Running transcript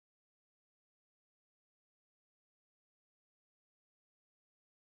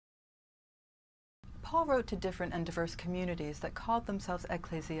Paul wrote to different and diverse communities that called themselves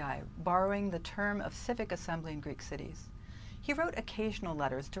ecclesiae, borrowing the term of civic assembly in Greek cities. He wrote occasional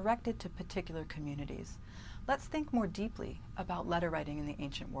letters directed to particular communities. Let's think more deeply about letter writing in the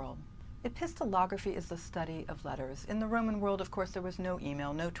ancient world. Epistolography is the study of letters. In the Roman world, of course, there was no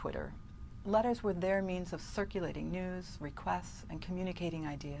email, no Twitter. Letters were their means of circulating news, requests, and communicating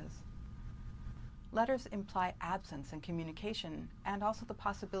ideas. Letters imply absence in communication and also the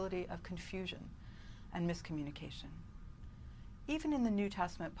possibility of confusion and miscommunication. Even in the New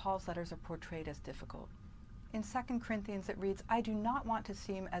Testament, Paul's letters are portrayed as difficult. In 2 Corinthians it reads, "I do not want to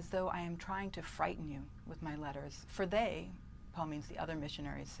seem as though I am trying to frighten you with my letters, for they," Paul means the other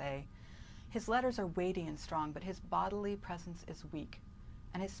missionaries, say, "his letters are weighty and strong, but his bodily presence is weak,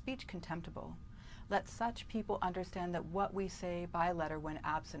 and his speech contemptible. Let such people understand that what we say by letter when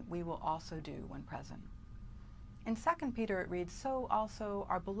absent, we will also do when present." In 2 Peter it reads, "So also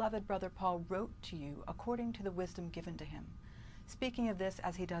our beloved brother Paul wrote to you according to the wisdom given to him, speaking of this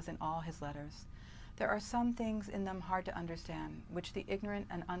as he does in all his letters. There are some things in them hard to understand, which the ignorant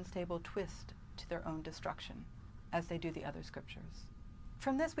and unstable twist to their own destruction, as they do the other scriptures."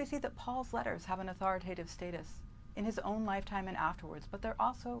 From this we see that Paul's letters have an authoritative status in his own lifetime and afterwards, but they're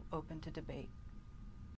also open to debate.